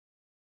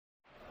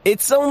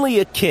It's only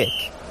a kick.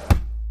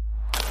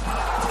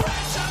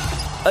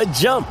 A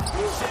jump.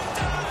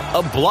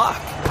 A block.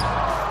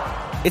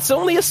 It's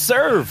only a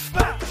serve.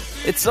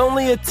 It's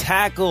only a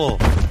tackle.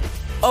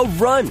 A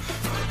run.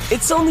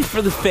 It's only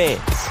for the fans.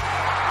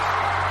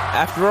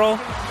 After all,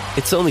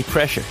 it's only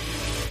pressure.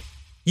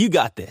 You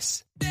got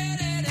this.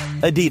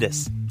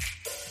 Adidas.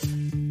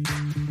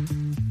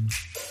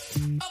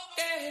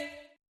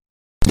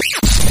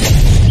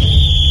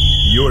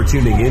 You're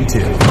tuning into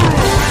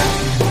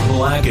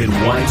Black and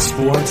White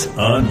Sports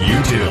on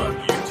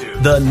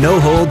YouTube. The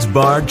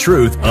no-holds-barred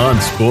truth on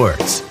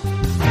sports.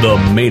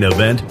 The main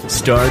event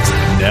starts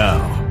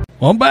now.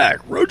 I'm back.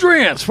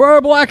 Rodrance for our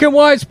Black and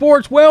White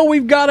Sports. Well,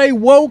 we've got a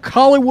woke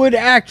Hollywood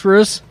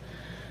actress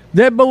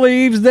that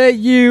believes that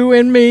you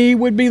and me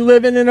would be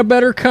living in a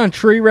better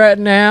country right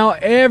now.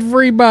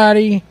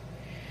 Everybody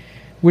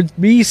would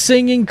be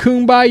singing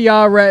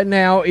Kumbaya right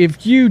now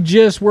if you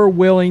just were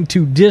willing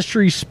to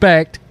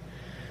disrespect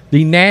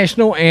the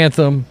national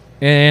anthem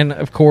and,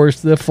 of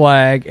course, the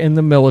flag and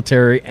the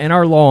military and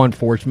our law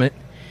enforcement.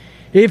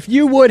 If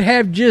you would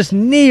have just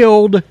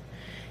kneeled,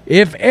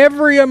 if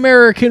every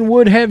American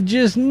would have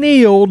just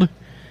kneeled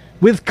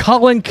with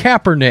Colin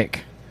Kaepernick.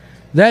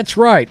 That's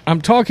right.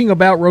 I'm talking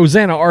about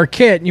Rosanna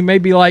Arquette, and you may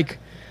be like,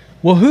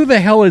 well, who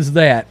the hell is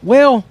that?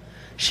 Well,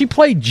 she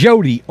played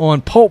Jody on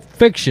Pulp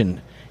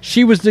Fiction.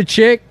 She was the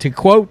chick, to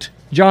quote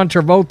John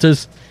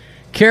Travolta's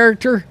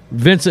character,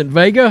 Vincent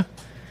Vega.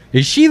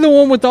 Is she the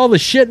one with all the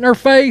shit in her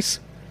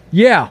face?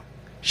 Yeah,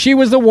 she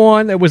was the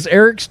one that was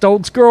Eric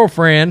Stoltz's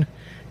girlfriend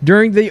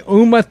during the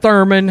Uma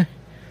Thurman,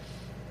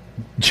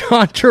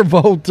 John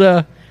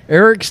Travolta,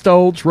 Eric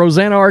Stoltz,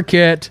 Rosanna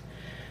Arquette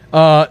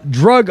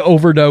drug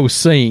overdose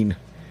scene.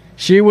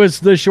 She was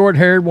the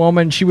short-haired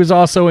woman. She was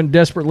also in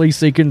Desperately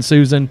Seeking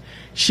Susan.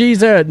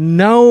 She's a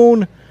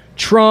known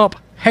Trump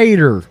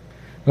hater.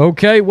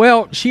 Okay,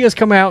 well, she has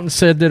come out and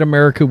said that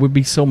America would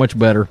be so much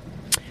better.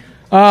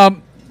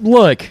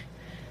 Look,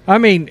 I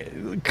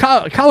mean,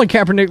 Colin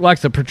Kaepernick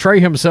likes to portray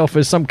himself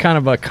as some kind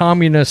of a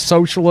communist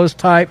socialist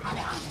type,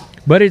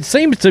 but it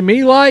seems to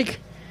me like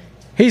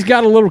he's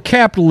got a little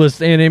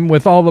capitalist in him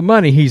with all the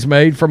money he's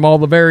made from all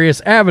the various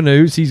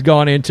avenues he's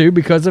gone into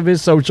because of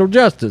his social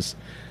justice.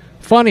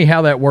 Funny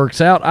how that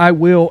works out. I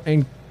will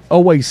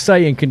always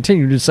say and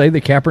continue to say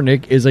that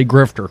Kaepernick is a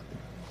grifter.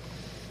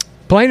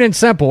 Plain and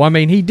simple. I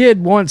mean, he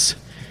did once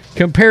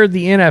compare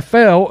the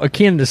NFL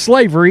akin to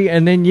slavery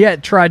and then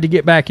yet tried to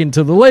get back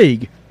into the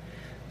league,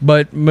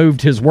 but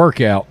moved his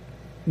workout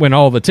when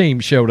all the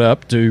teams showed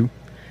up to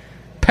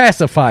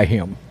pacify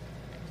him.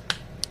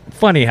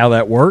 Funny how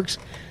that works.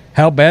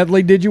 How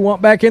badly did you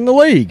want back in the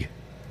league?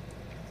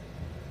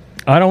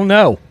 I don't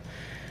know.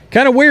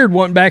 Kind of weird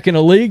wanting back in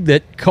a league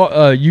that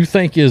you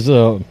think is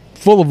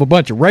full of a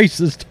bunch of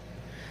racists,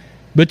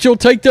 but you'll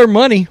take their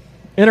money.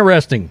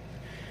 Interesting.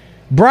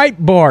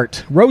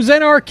 Breitbart.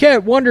 Rosanna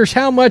Arquette wonders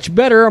how much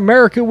better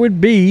America would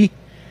be,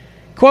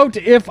 quote,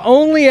 if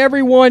only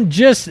everyone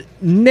just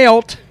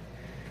knelt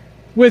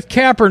with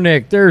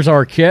Kaepernick. There's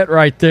Arquette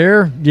right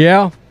there.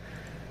 Yeah.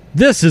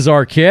 This is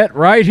Arquette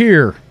right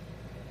here.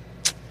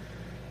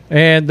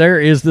 And there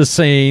is the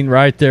scene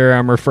right there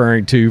I'm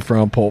referring to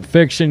from Pulp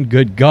Fiction.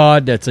 Good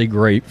God, that's a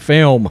great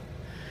film.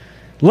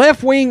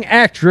 Left-wing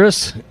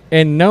actress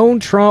and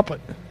known Trump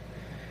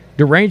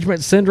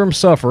derangement syndrome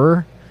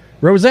sufferer,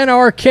 Rosanna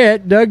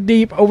Arquette dug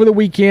deep over the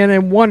weekend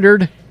and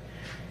wondered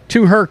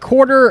to her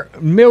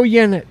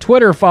 250,000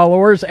 Twitter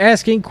followers,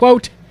 asking,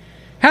 quote,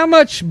 how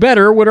much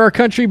better would our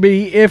country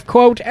be if,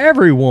 quote,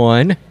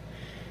 everyone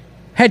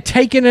had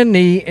taken a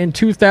knee in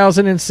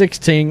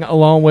 2016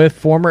 along with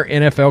former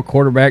NFL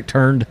quarterback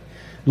turned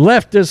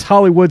leftist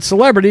Hollywood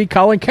celebrity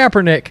Colin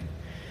Kaepernick.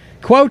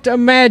 Quote,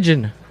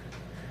 imagine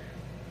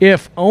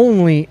if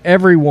only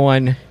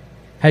everyone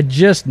had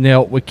just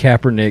knelt with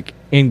Kaepernick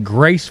in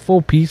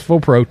graceful, peaceful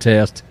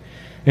protest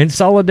and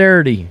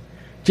solidarity.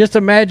 Just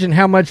imagine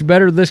how much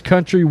better this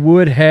country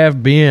would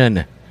have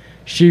been,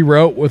 she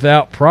wrote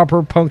without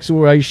proper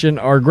punctuation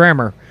or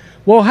grammar.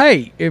 Well,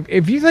 hey,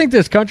 if you think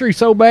this country's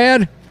so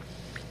bad,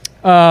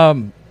 you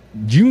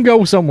can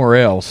go somewhere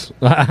else.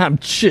 I'm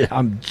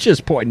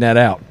just pointing that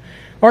out.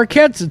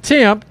 Arquette's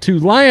attempt to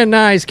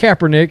lionize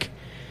Kaepernick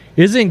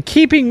is in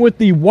keeping with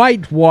the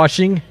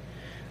whitewashing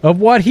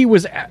of what he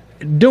was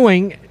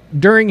doing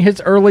during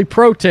his early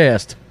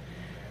protest.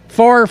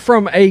 Far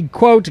from a,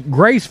 quote,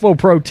 graceful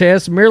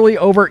protest merely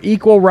over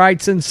equal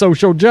rights and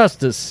social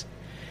justice.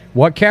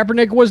 What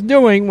Kaepernick was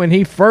doing when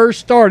he first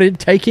started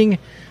taking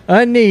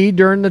a knee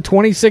during the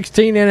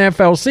 2016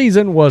 NFL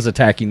season was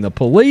attacking the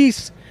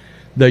police,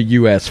 the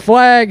U.S.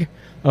 flag,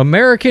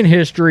 American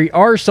history,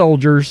 our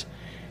soldiers,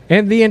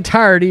 and the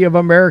entirety of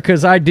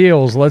America's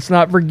ideals. Let's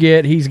not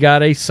forget he's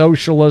got a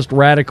socialist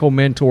radical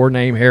mentor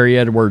named Harry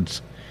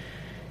Edwards.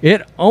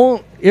 It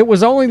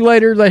was only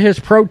later that his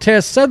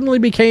protest suddenly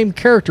became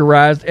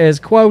characterized as,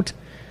 quote,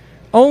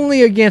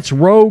 only against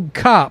rogue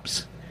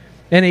cops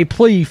and a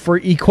plea for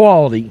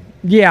equality.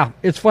 Yeah,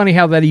 it's funny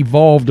how that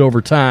evolved over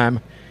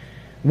time.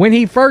 When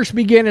he first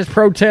began his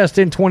protest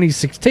in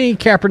 2016,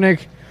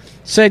 Kaepernick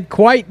said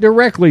quite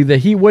directly that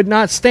he would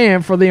not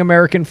stand for the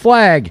American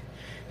flag.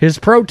 His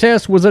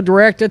protest was a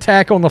direct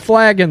attack on the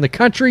flag and the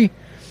country,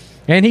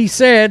 and he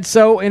said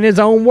so in his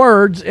own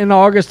words in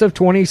August of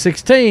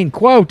 2016.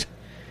 Quote,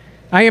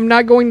 "I am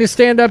not going to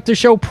stand up to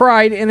show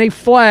pride in a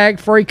flag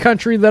for a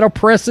country that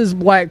oppresses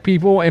black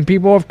people and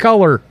people of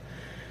color.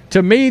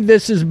 To me,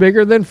 this is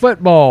bigger than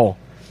football.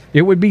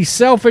 It would be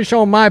selfish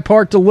on my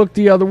part to look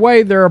the other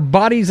way. There are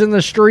bodies in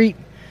the street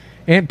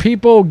and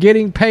people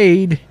getting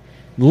paid,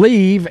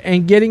 leave,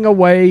 and getting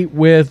away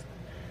with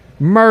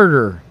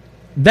murder."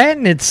 That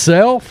in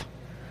itself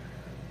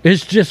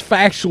is just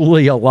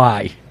factually a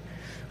lie.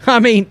 I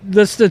mean,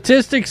 the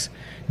statistics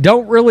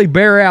don't really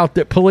bear out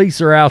that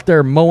police are out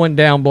there mowing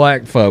down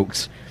black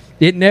folks.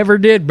 It never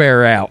did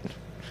bear out.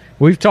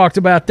 We've talked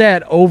about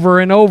that over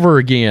and over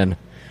again.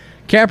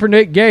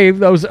 Kaepernick gave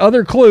those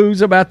other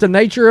clues about the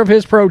nature of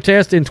his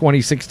protest in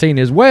 2016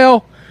 as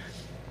well.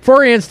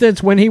 For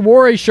instance, when he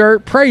wore a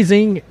shirt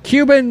praising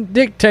Cuban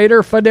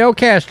dictator Fidel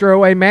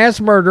Castro, a mass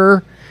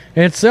murderer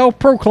and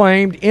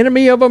self-proclaimed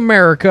enemy of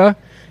America,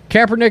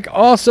 Kaepernick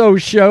also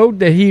showed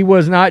that he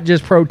was not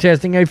just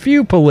protesting a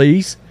few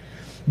police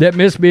that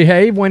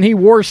misbehaved when he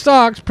wore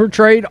socks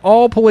portrayed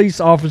all police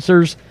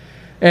officers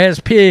as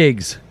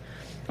pigs.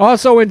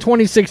 Also in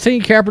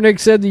 2016, Kaepernick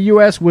said the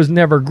U.S. was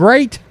never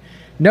great.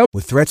 No.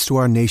 With threats to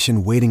our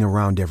nation waiting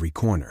around every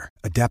corner,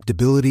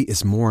 adaptability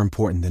is more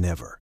important than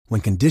ever. When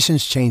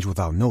conditions change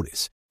without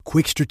notice,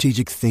 quick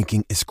strategic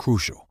thinking is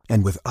crucial.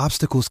 And with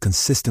obstacles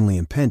consistently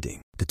impending,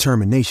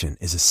 determination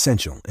is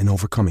essential in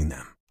overcoming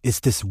them.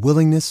 It's this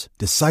willingness,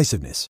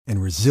 decisiveness,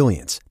 and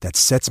resilience that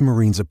sets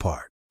Marines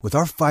apart. With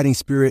our fighting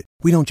spirit,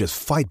 we don't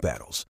just fight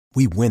battles,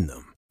 we win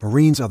them.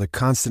 Marines are the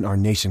constant our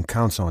nation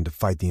counts on to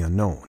fight the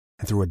unknown.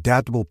 And through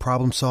adaptable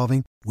problem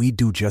solving, we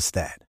do just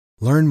that.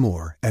 Learn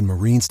more at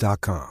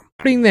Marines.com.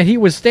 That he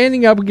was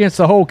standing up against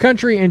the whole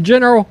country in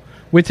general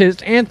with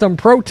his anthem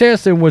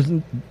protest and was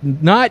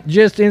not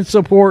just in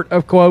support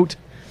of, quote,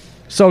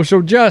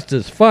 social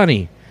justice.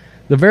 Funny.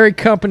 The very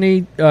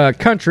country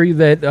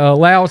that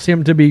allows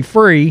him to be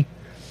free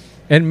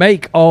and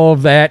make all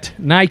of that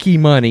Nike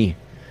money,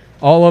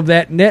 all of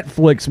that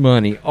Netflix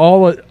money,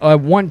 all at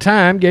one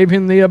time gave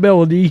him the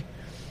ability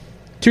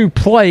to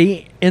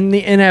play in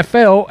the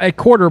NFL at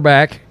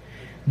quarterback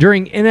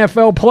during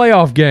NFL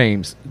playoff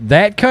games.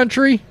 That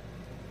country,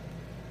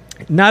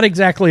 not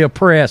exactly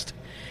oppressed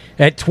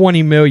at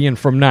 $20 million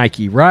from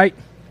Nike, right?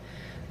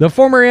 The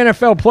former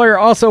NFL player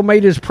also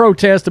made his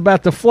protest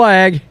about the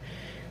flag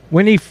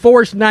when he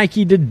forced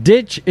Nike to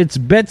ditch its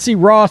Betsy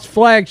Ross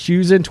flag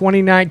shoes in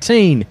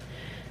 2019.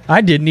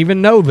 I didn't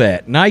even know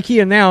that. Nike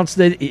announced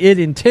that it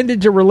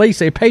intended to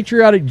release a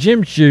patriotic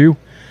gym shoe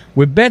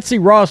with Betsy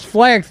Ross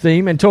flag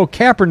theme until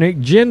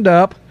Kaepernick ginned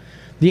up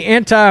the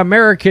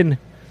anti-American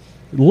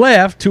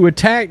left to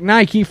attack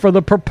Nike for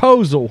the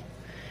proposal.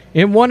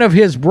 In one of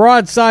his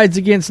broadsides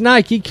against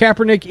Nike,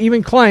 Kaepernick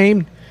even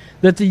claimed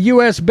that the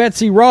U.S.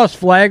 Betsy Ross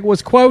flag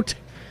was, quote,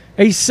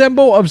 a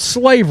symbol of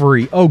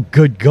slavery. Oh,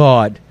 good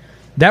God.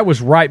 That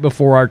was right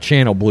before our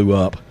channel blew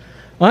up.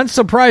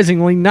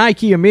 Unsurprisingly,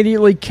 Nike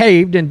immediately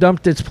caved and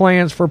dumped its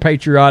plans for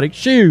patriotic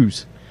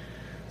shoes.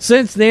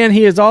 Since then,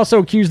 he has also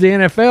accused the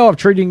NFL of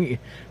treating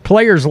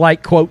players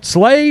like, quote,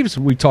 slaves.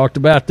 We talked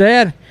about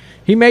that.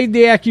 He made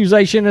the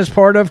accusation as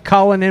part of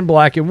Colin in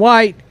Black and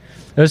White,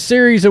 a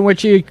series in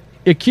which he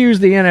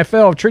accused the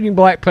NFL of treating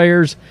black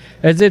players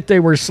as if they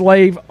were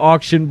slave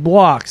auction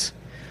blocks.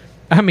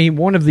 I mean,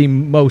 one of the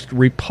most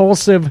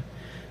repulsive,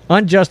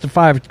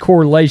 unjustified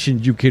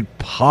correlations you could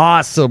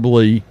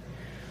possibly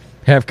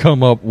have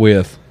come up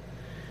with.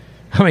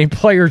 I mean,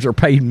 players are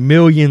paid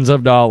millions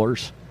of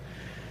dollars.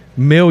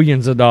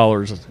 Millions of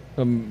dollars.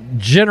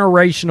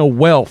 Generational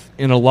wealth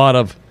in a lot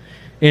of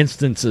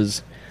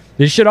instances.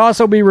 It should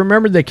also be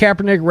remembered that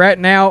Kaepernick right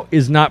now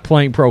is not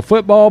playing pro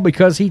football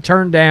because he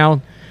turned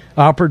down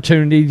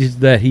opportunities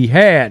that he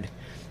had.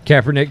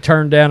 Kaepernick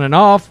turned down an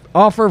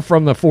offer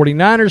from the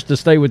 49ers to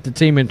stay with the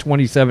team in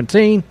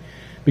 2017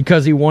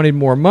 because he wanted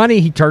more money.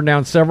 He turned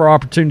down several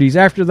opportunities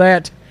after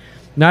that,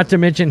 not to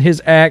mention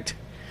his act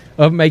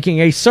of making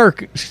a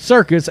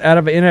circus out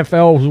of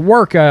NFL's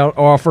workout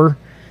offer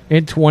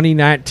in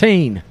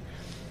 2019.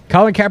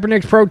 Colin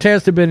Kaepernick's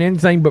protests have been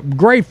anything but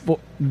graceful,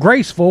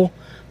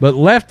 but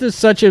leftists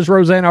such as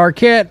Rosanna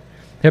Arquette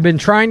have been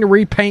trying to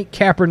repaint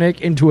Kaepernick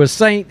into a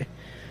saint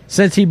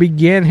since he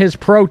began his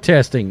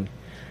protesting.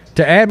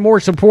 To add more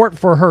support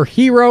for her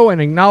hero and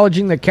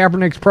acknowledging that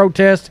Kaepernick's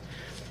protest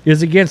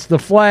is against the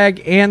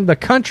flag and the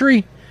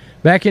country,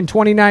 back in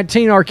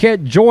 2019,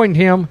 Arquette joined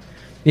him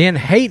in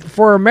hate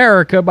for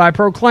America by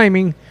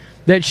proclaiming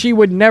that she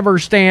would never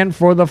stand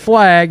for the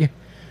flag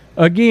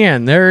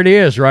again. There it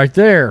is right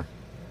there.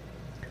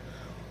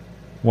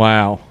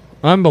 Wow.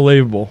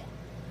 Unbelievable.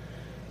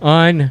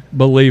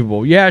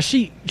 Unbelievable. Yeah,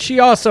 she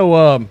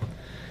also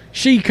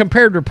she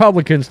compared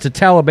Republicans to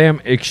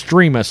Taliban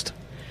extremists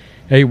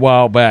a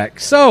while back.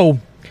 So,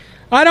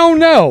 I don't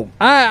know.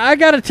 I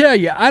got to tell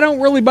you, I don't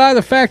really buy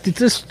the fact that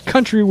this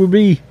country would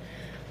be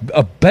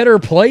a better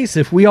place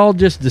if we all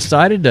just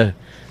decided to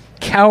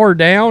cower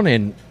down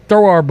and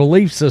throw our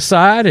beliefs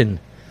aside and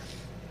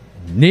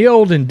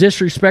kneeled and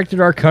disrespected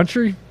our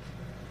country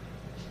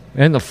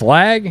and the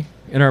flag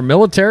and our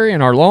military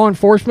and our law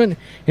enforcement.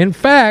 In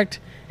fact,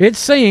 it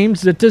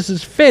seems that this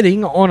is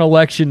fitting on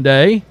Election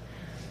Day,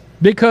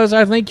 because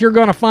I think you're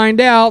going to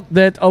find out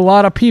that a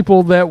lot of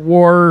people that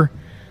were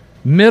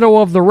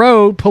middle of the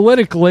road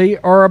politically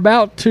are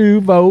about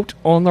to vote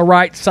on the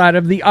right side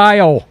of the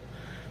aisle.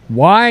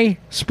 Why?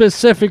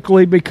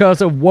 Specifically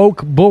because of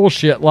woke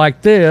bullshit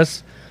like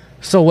this,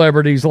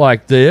 celebrities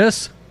like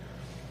this,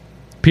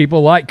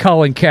 people like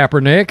Colin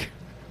Kaepernick.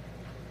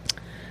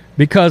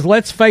 Because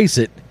let's face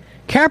it,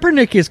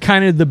 Kaepernick is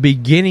kind of the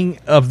beginning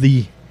of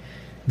the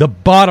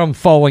bottom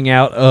falling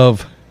out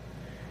of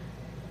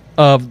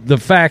the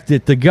fact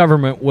that the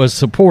government was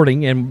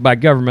supporting, and by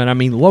government I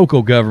mean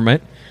local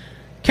government.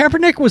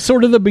 Kaepernick was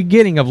sort of the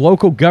beginning of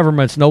local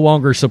governments no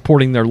longer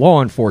supporting their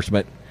law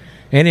enforcement,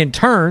 and in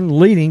turn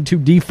leading to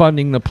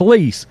defunding the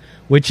police,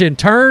 which in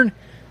turn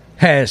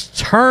has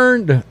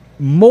turned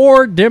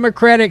more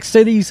Democratic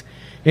cities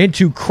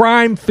into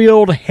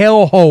crime-filled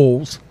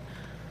hellholes.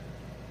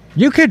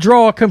 You could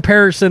draw a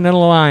comparison and a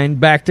line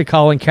back to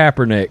Colin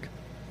Kaepernick.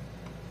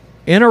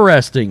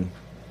 Interesting.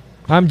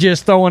 I'm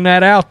just throwing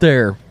that out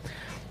there.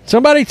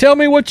 Somebody tell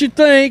me what you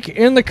think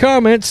in the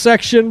comments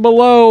section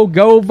below.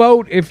 Go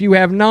vote if you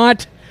have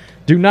not.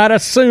 Do not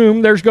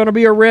assume there's going to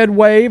be a red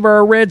wave or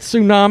a red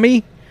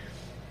tsunami.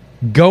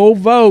 Go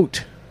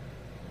vote.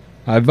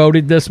 I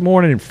voted this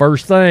morning,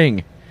 first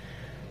thing.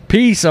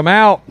 Peace. I'm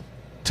out.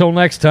 Till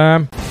next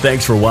time.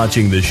 Thanks for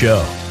watching the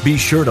show. Be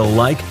sure to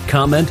like,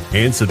 comment,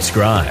 and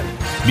subscribe.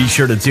 Be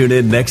sure to tune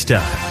in next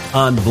time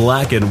on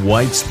Black and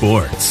White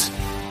Sports.